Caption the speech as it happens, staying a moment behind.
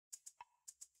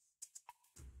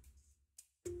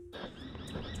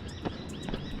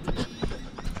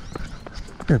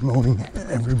Good morning,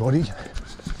 everybody.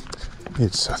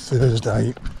 It's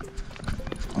Thursday,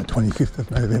 the 25th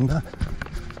of November,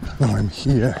 and I'm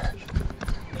here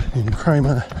in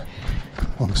Cromer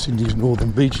on Sydney's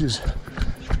northern beaches,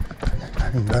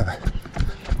 and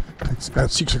it's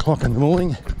about 6 o'clock in the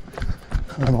morning.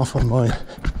 I'm off on my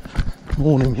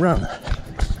morning run.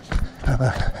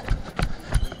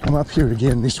 I'm up here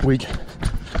again this week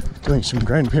doing some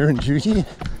grandparent duty.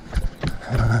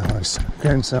 My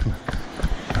grandson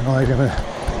and I are going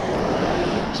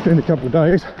to spend a couple of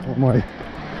days with my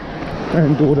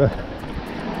granddaughter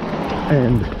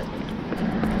and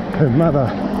her mother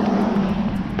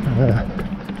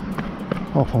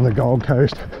off on the Gold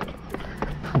Coast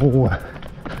for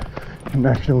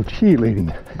national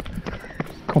cheerleading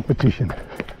competition.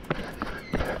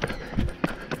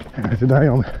 And today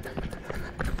I'm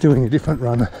doing a different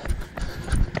run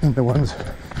than the ones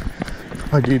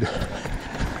I did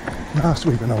last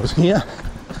week when I was here.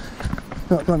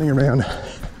 Not running around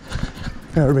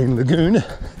Narrabeen Lagoon.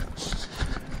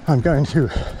 I'm going to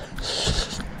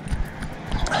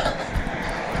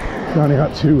run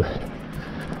out to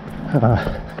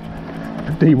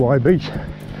Dee Why Beach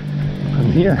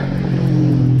from here.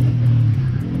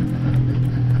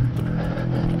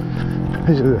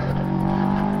 This is the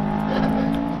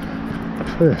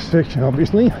first section,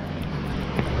 obviously.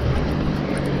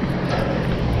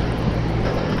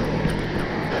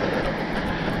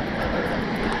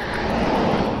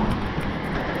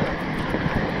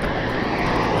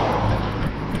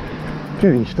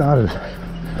 Getting started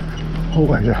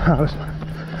always the hardest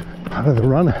part of the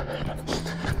run.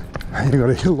 And you've got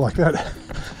a hill like that,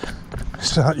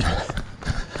 start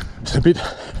it's a bit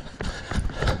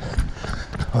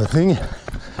of a thing.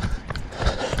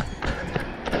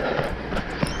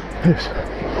 This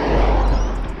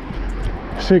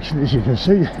section, as you can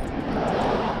see,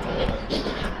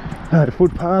 no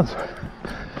footpaths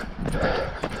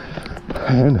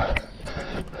and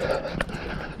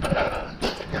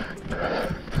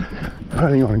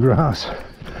running on grass.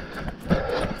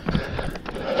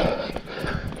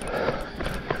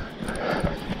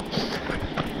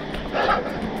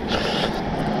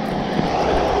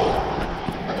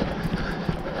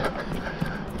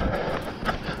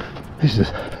 This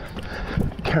is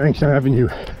Carrington Avenue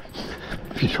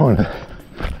if you're trying to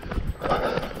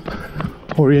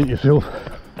orient yourself,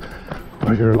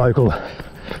 or if you're a local,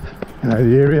 you know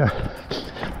the area.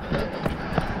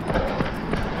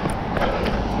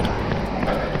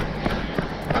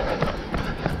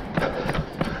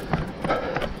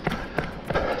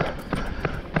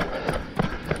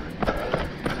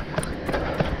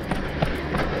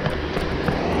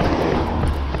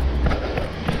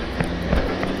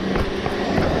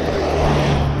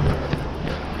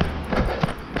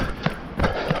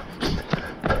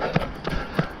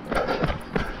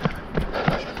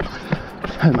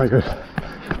 And make a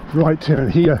right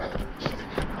turn here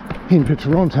into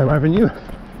Toronto Avenue.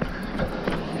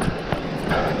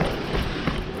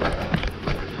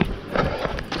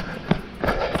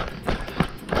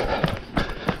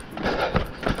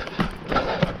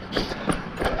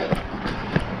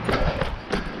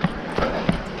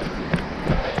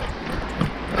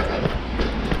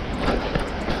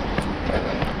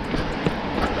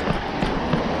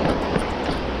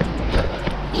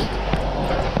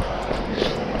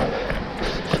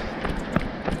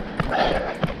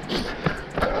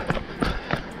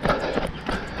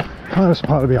 Hardest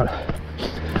part about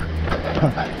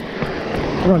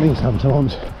running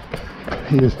sometimes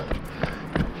is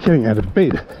getting out of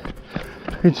bed.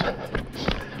 It's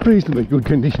reasonably good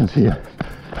conditions here.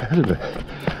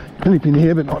 Nipping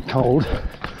here but not cold.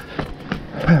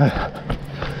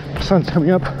 Sun's coming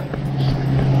up,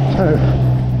 so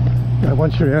you know,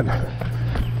 once you're out,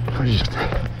 you just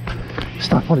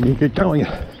start wanting to get going.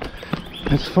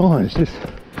 It's fine, it's just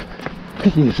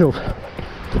picking yourself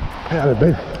out of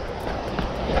bed.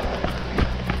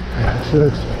 So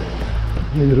it's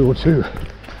a minute or two.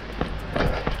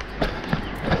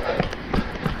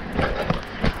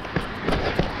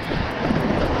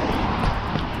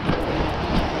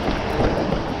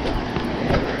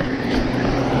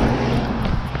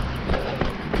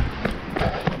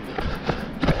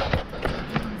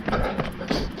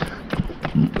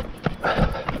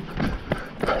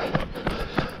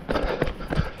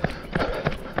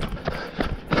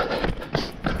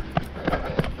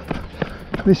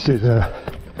 This is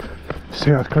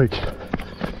South Creek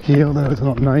here, although it's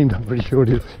not named. I'm pretty sure it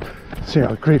is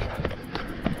South Creek.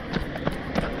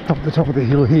 Up the top of the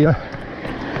hill here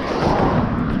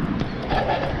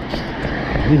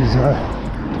is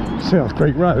South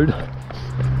Creek Road,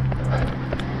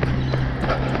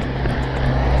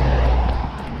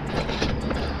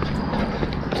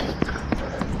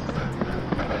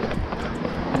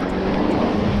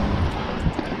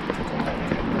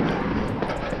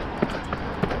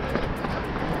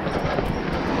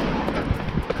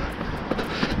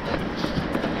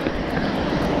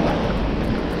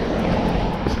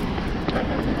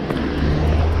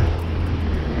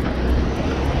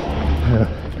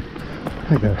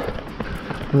 I think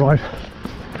right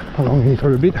along here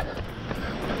for a bit.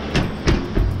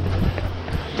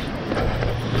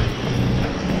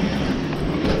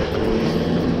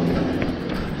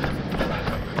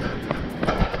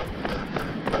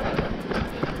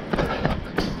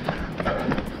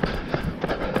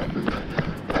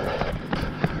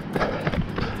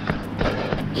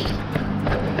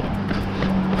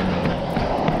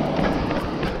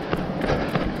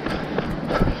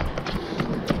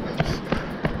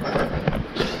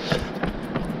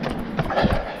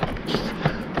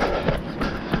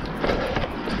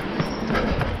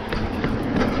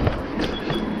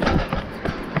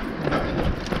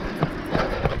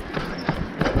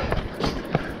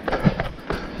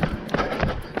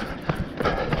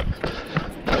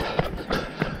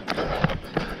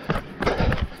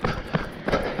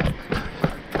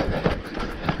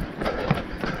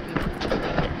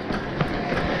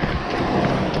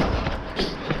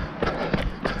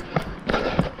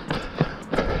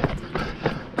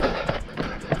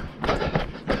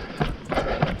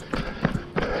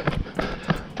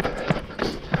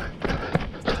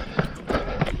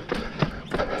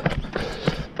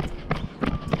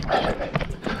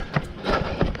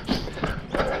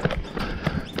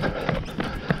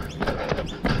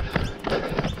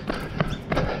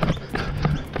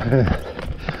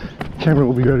 Camera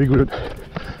will be very good at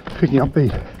picking up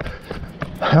the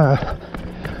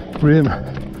rim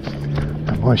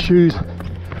of my shoes,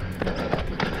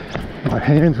 my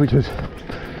hands, which is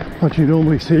what you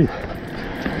normally see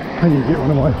when you get one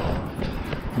of my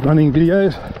running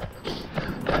videos.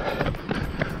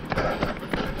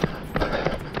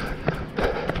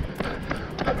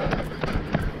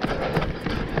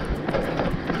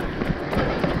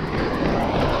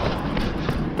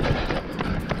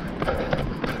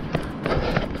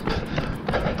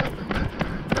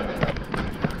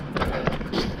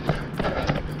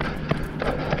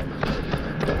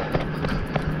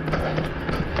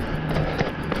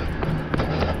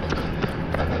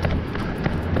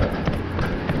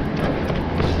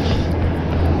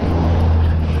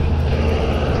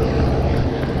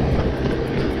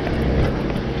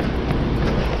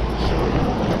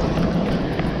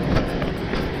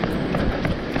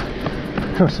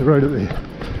 Across the road at the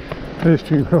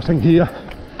pedestrian crossing here,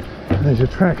 there's a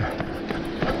track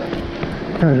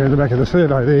going around the back of the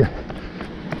servo there,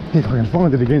 if I can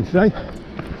find it again today.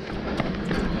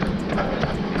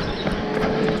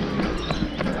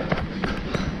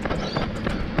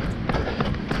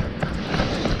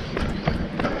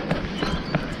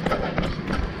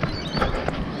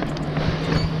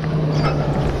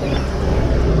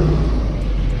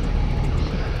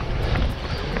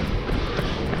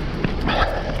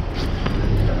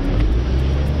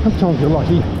 Sometimes you're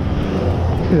lucky,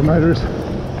 get a motorist,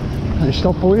 they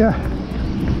stop for you.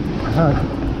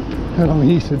 How long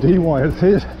east to Dee Why it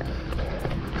says.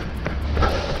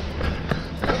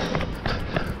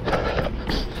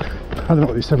 I don't know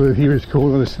what this suburb here is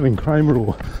called, whether it's still in Cromer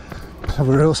or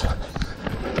somewhere else.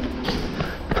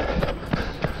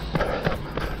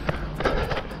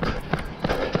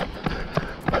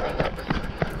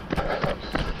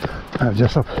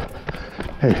 Just up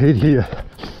ahead here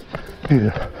is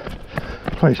a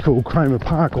place called Cromer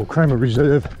Park or Cromer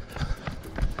Reserve.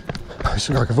 It's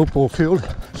like a football field,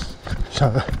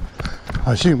 so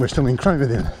I assume we're still in Cromer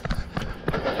then.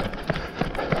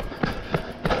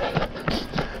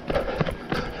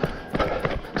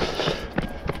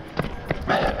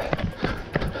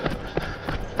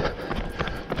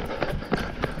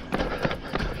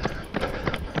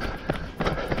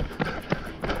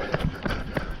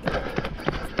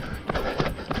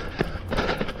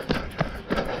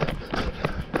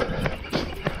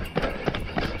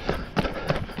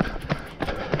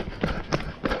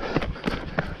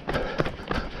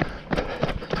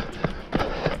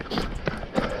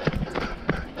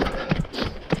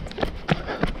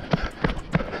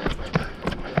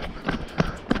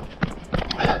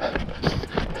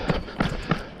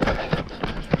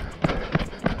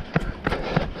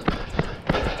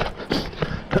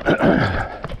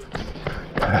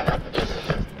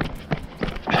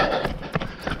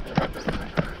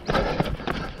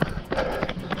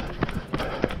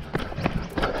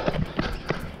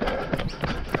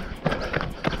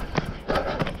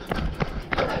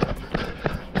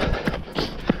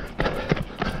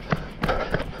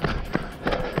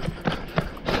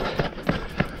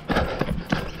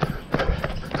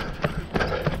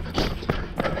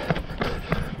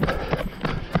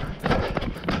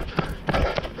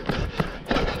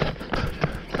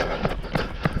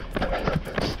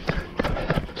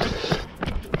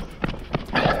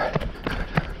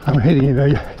 I'm heading in a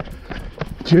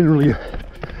generally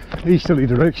easterly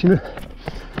direction.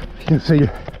 You can see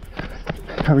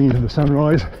coming into the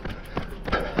sunrise.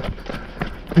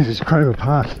 This is Cromer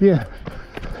Park here.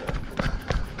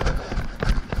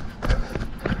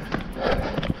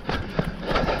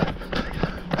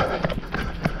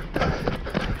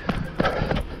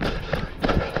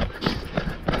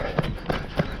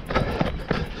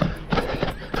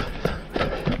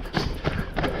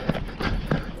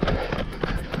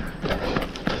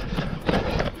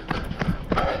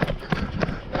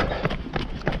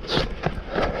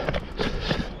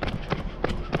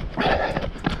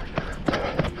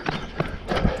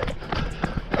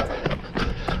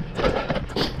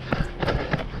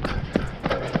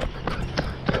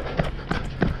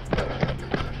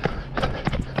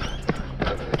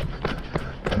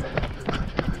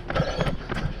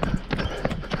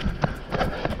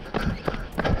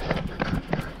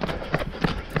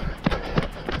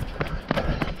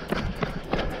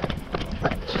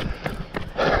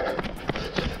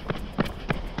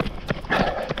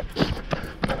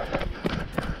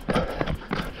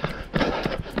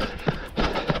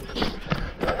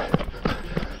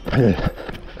 Yeah,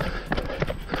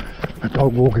 the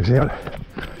dog walkers out,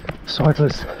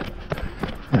 cyclists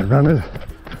and runners.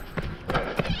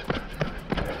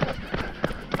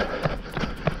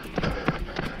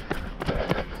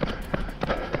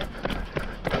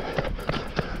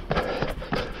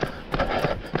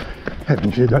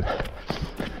 Having said that,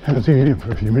 haven't seen him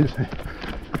for a few minutes,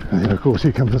 and then of course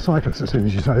here comes the cyclist as soon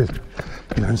as you say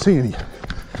you don't see any.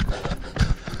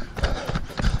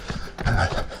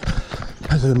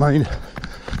 To the main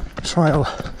trail,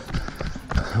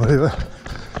 whatever,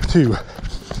 to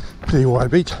Dee Why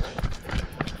Beach.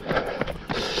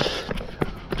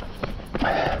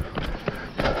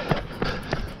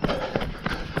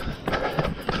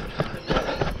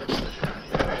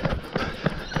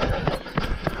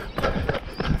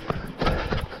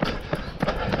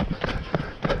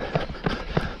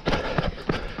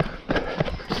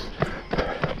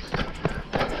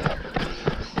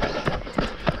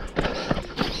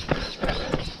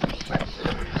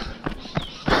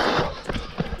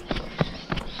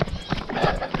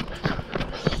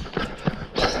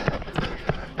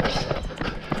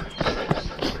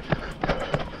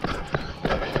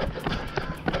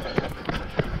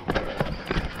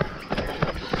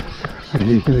 And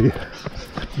you can hear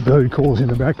bird calls in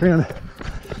the background.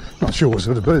 Not sure what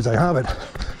sort of birds they are, but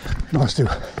nice to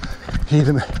hear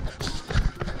them.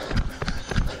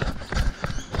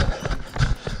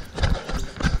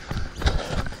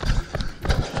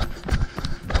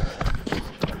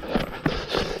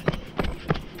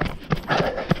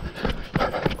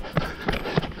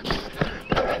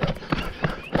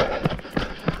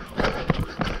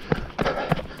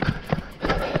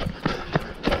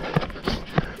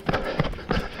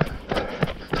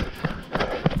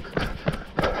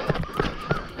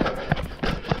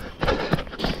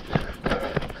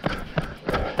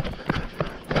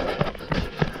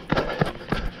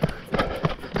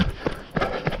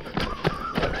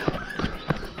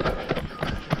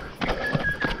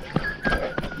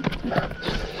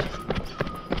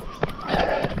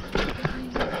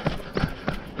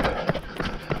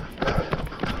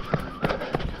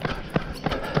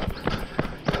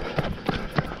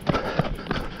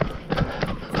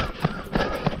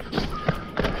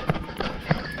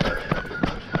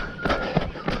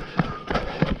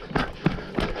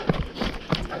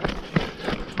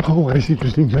 Always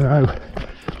interesting to know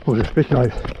or to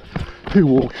speculate who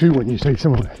walks who when you see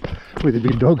someone with a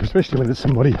big dog, especially when it's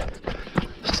somebody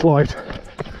slight.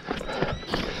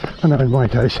 I know in my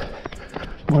case,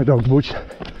 my dog Butch,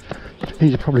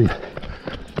 he's probably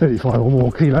 35 or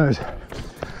more kilos.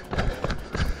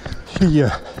 He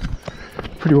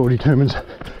pretty well determines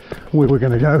where we're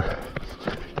going to go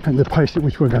and the pace at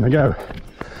which we're going to go.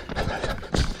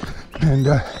 And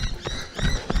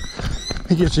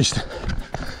he gets this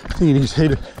thing in his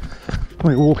head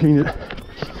when we're walking that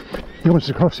he wants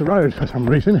to cross the road for some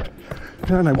reason. I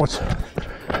don't know what's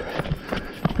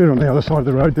better on the other side of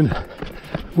the road than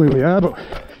where we are, but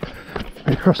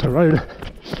we cross the road,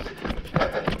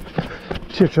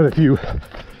 checks out a few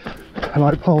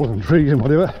light poles and trees and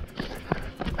whatever,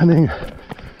 and then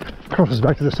crosses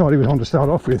back to the side he was on to start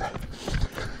off with.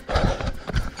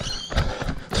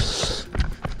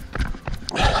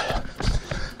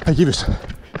 They give us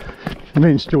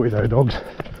immense joy though, dogs.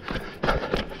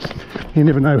 You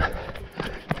never know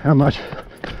how much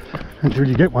until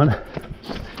you get one,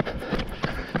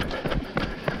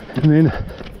 and then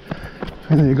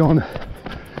you're gone.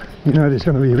 You know there's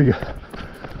going to be a big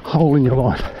hole in your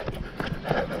life.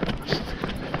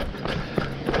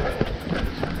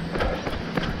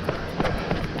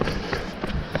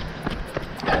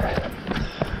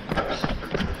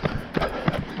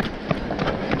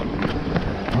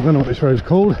 I don't know what this road's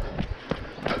called.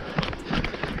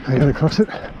 I gotta cross it.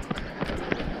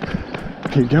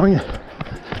 Keep going.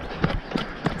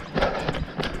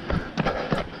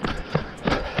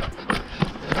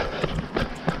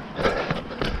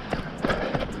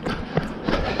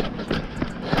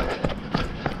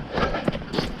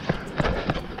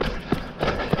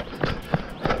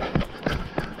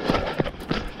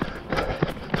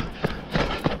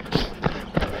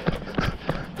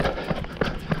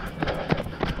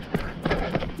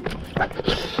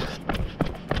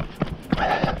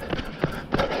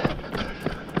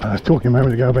 I was talking a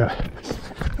moment ago about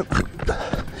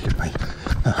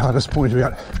the hardest point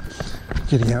about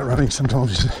getting out running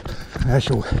sometimes is the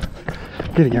actual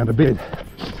getting out of bed.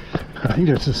 I think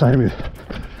that's the same with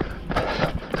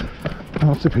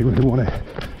lots of people who want to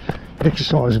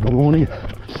exercise in the morning.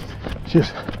 It's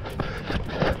just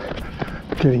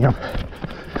getting up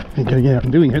and getting out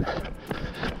and doing it.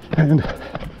 And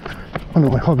one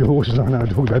of my hobby horses, I know I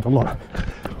talk about a lot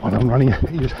when I'm running,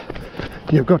 is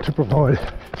you've got to provide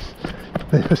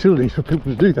the facilities for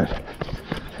people to do that.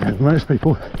 And for most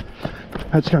people,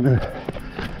 that's going to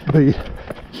be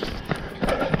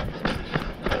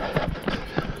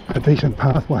a decent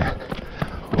pathway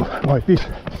like this.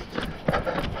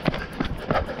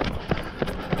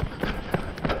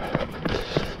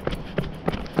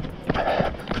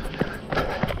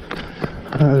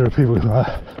 There are people who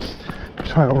are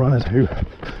trail runners who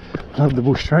love the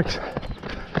bush tracks.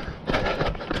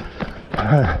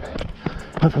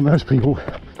 But for most people,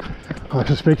 I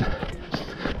suspect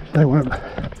they want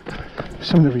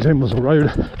something that resembles a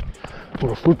road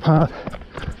or a footpath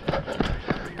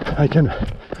they can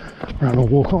run or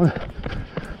walk on.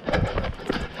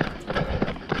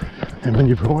 And when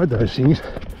you provide those things,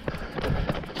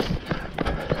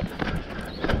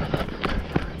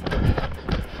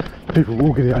 people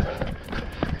will get out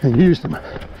and use them.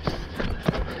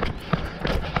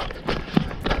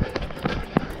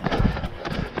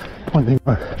 One thing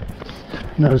I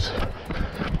noticed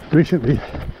recently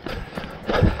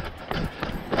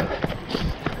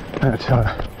at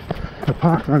the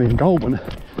park run in Goulburn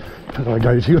that I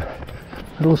go to,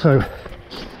 and also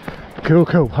Curl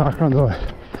Park run that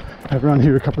I have run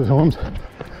here a couple of times,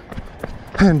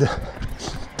 and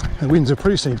the Windsor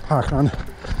Precinct Park run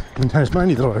in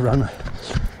Tasmania that I run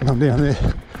when I'm down there,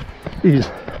 is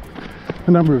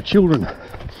the number of children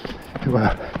who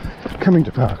are coming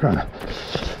to park run.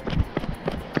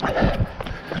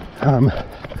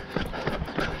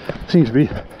 Seems to be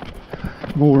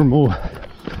more and more,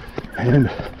 and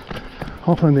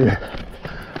often they're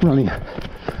running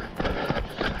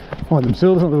by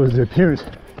themselves. In other words, their parents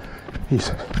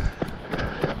is,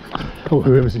 or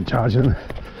whoever's in charge of them,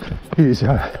 is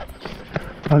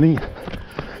running.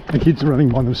 The kids are running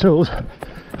by themselves.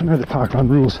 I know the park run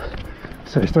rules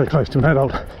say stay close to an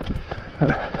adult.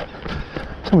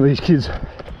 Some of these kids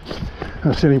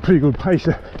are setting pretty good pace,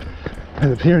 and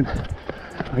the parent,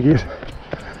 I guess,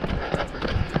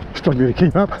 struggling to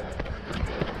keep up.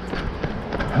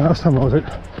 Last time I was at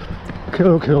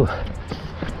Curl,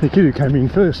 the kid who came in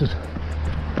first is,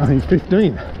 I think,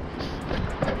 15.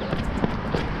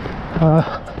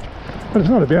 But it's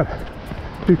not about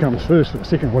who comes first or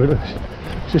second, whatever.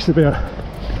 It's just about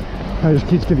those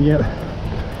kids getting out,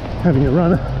 having a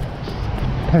run,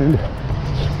 and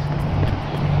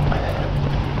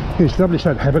establish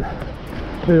that habit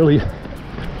early.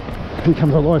 It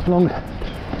becomes a lifelong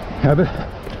habit.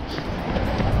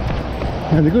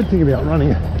 And the good thing about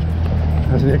running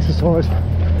as an exercise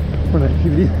or an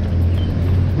activity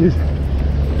is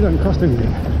it doesn't cost anything.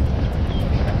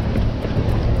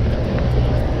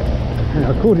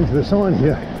 Now, according to the sign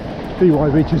here, Dee Why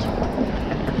Beach is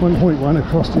 1.1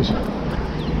 across this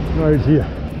road here.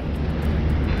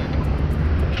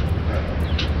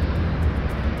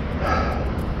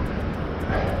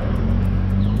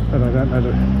 But I don't know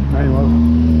the name of it.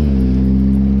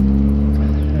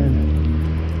 And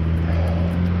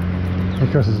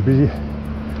because it's busy,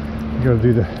 you've got to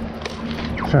do the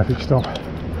traffic stop.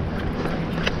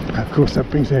 Of course, that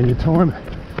brings down your time,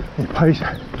 your pace,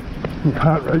 your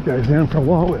heart rate goes down for a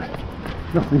while.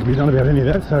 Nothing can be done about any of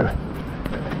that, so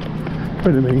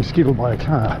better than being skittled by a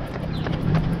car.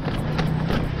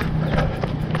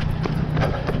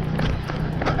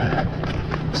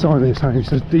 Sign there saying it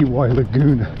says Dee Why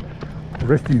Lagoon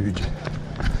Refuge,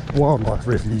 Wildlife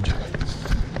Refuge.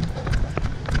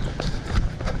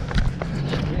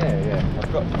 Yeah,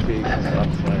 I've got the keys and stuff,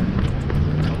 so.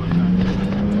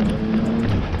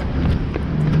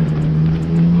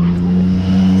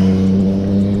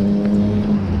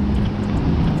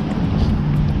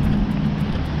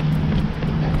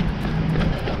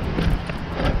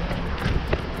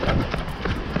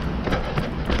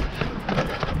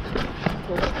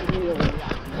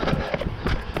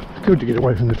 good to get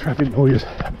away from the traffic noise.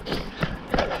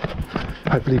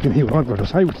 Hopefully you can hear what I've got to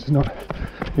say, which is not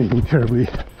anything terribly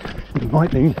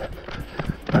enlightening,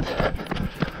 but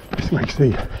this makes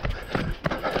the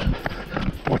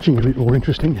watching a bit more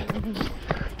interesting.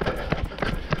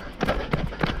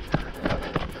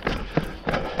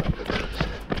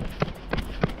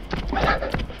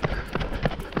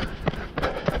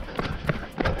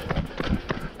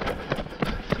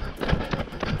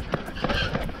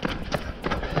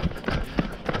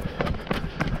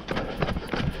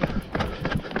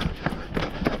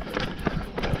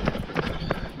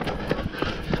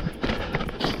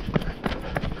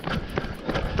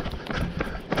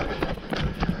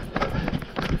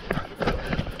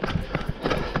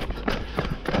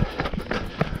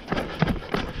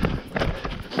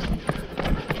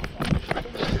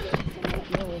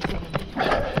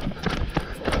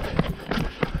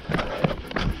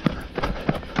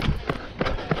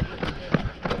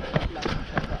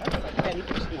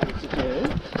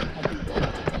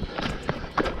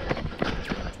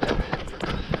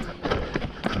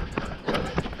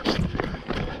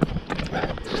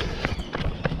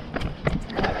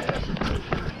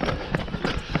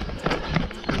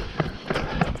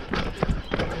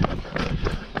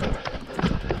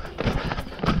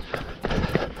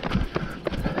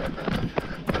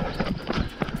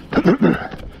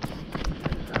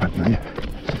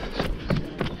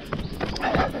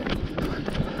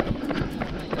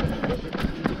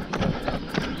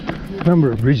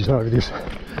 Number of bridges over this.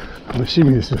 I'm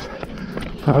assuming this is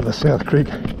part of the South Creek.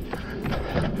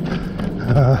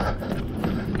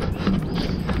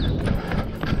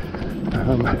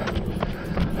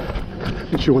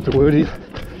 Not sure what the word is.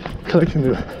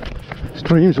 Collection of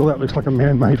streams. Well, that looks like a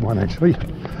man-made one actually,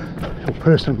 or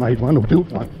person-made one, or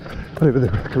built one, whatever the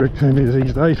correct term is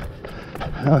these days.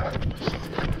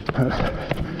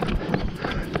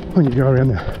 When you go around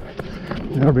the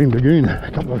Narrabeen Lagoon, a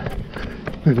couple of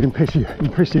really impressive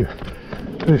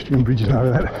pedestrian bridges over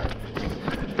that.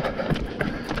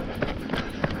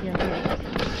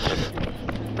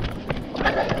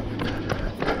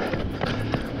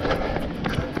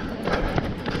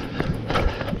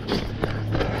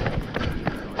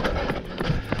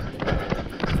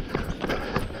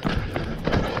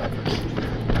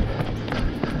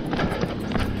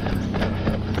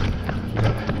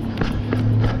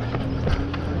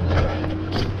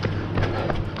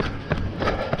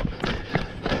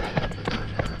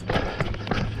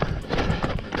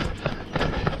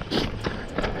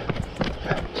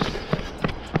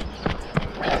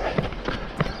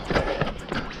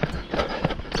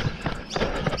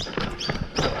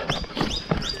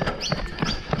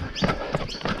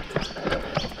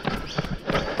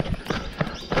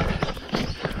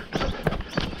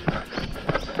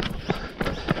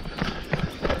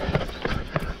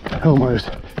 Almost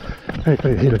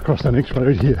actually head across the next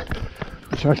road here,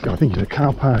 which actually I think is a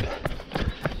car park,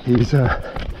 is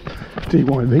Dee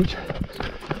Why Beach.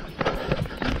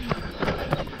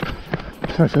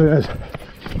 So for those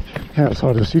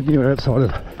outside of Sydney or outside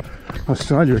of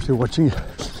Australia, if you're watching,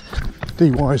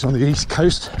 Dee Why is on the east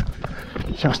coast,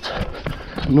 just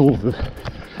north of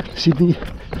Sydney,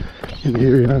 in the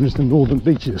area known as the Northern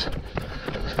Beaches.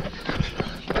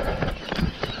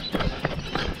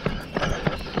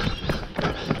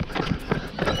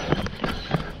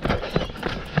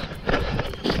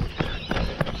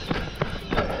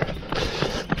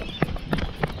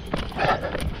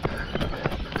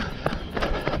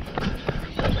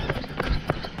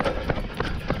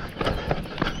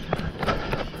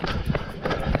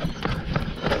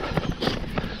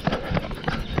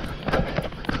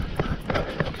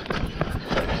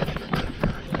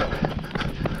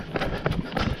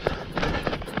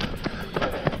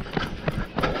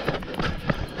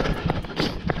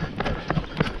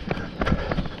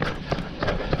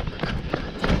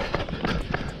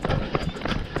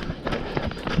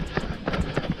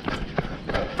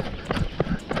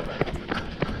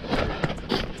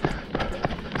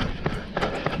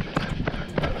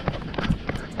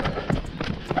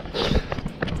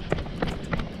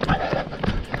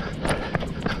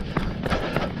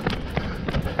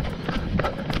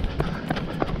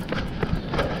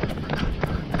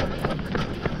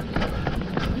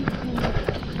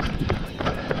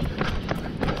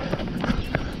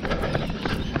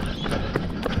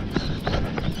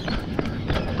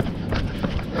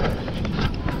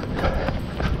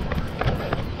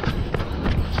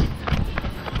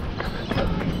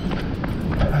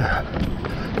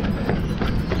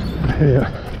 Here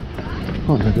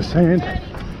onto the sand.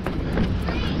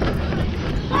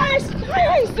 Hi,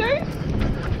 Sue.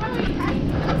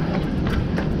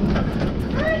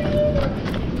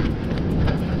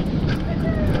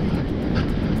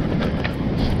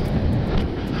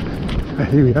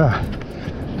 Here we are,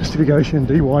 Pacific Ocean,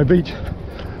 Dee Why Beach.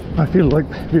 I feel like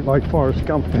a bit like Forrest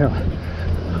Gump now.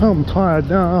 I'm tired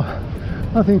now.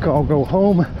 I think I'll go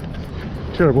home.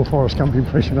 Terrible Forrest Gump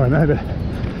impression, I know, but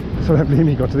that's what happened to him.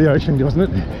 He got to the ocean,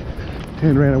 wasn't it?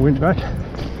 Turned around and went back.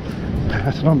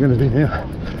 That's what I'm going to do now.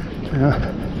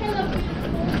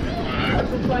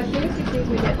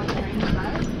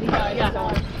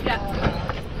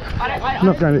 I'm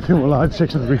not going to film a large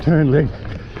section of the return leg.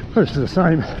 Most of the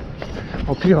same.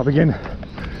 I'll pick it up again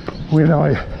when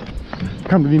I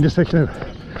come to the intersection of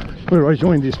where I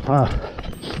joined this path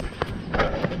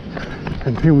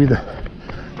and film you the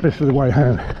rest of the way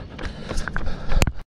home.